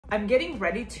I'm getting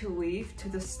ready to leave to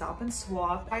the Stop and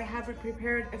Swap. I have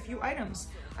prepared a few items.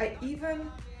 I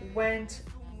even went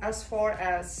as far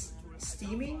as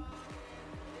steaming.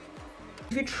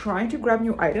 If you're trying to grab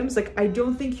new items, like, I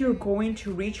don't think you're going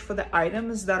to reach for the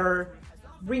items that are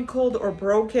wrinkled or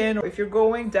broken. If you're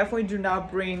going, definitely do not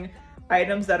bring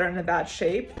items that are in a bad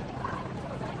shape.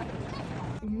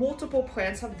 Multiple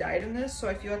plants have died in this, so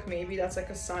I feel like maybe that's like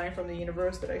a sign from the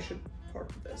universe that I should part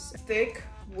with this. Thick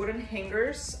wooden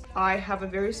hangers. I have a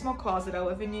very small closet. I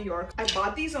live in New York. I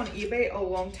bought these on eBay a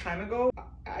long time ago.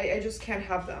 I just can't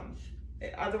have them.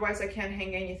 Otherwise, I can't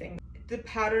hang anything. The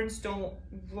patterns don't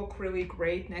look really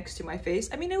great next to my face.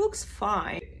 I mean, it looks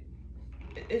fine.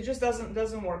 It just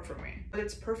doesn't work for me. But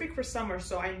it's perfect for summer,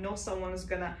 so I know someone is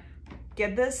gonna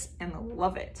get this and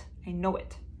love it. I know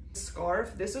it.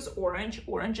 Scarf. This is orange.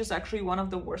 Orange is actually one of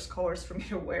the worst colors for me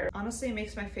to wear. Honestly, it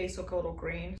makes my face look a little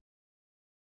green.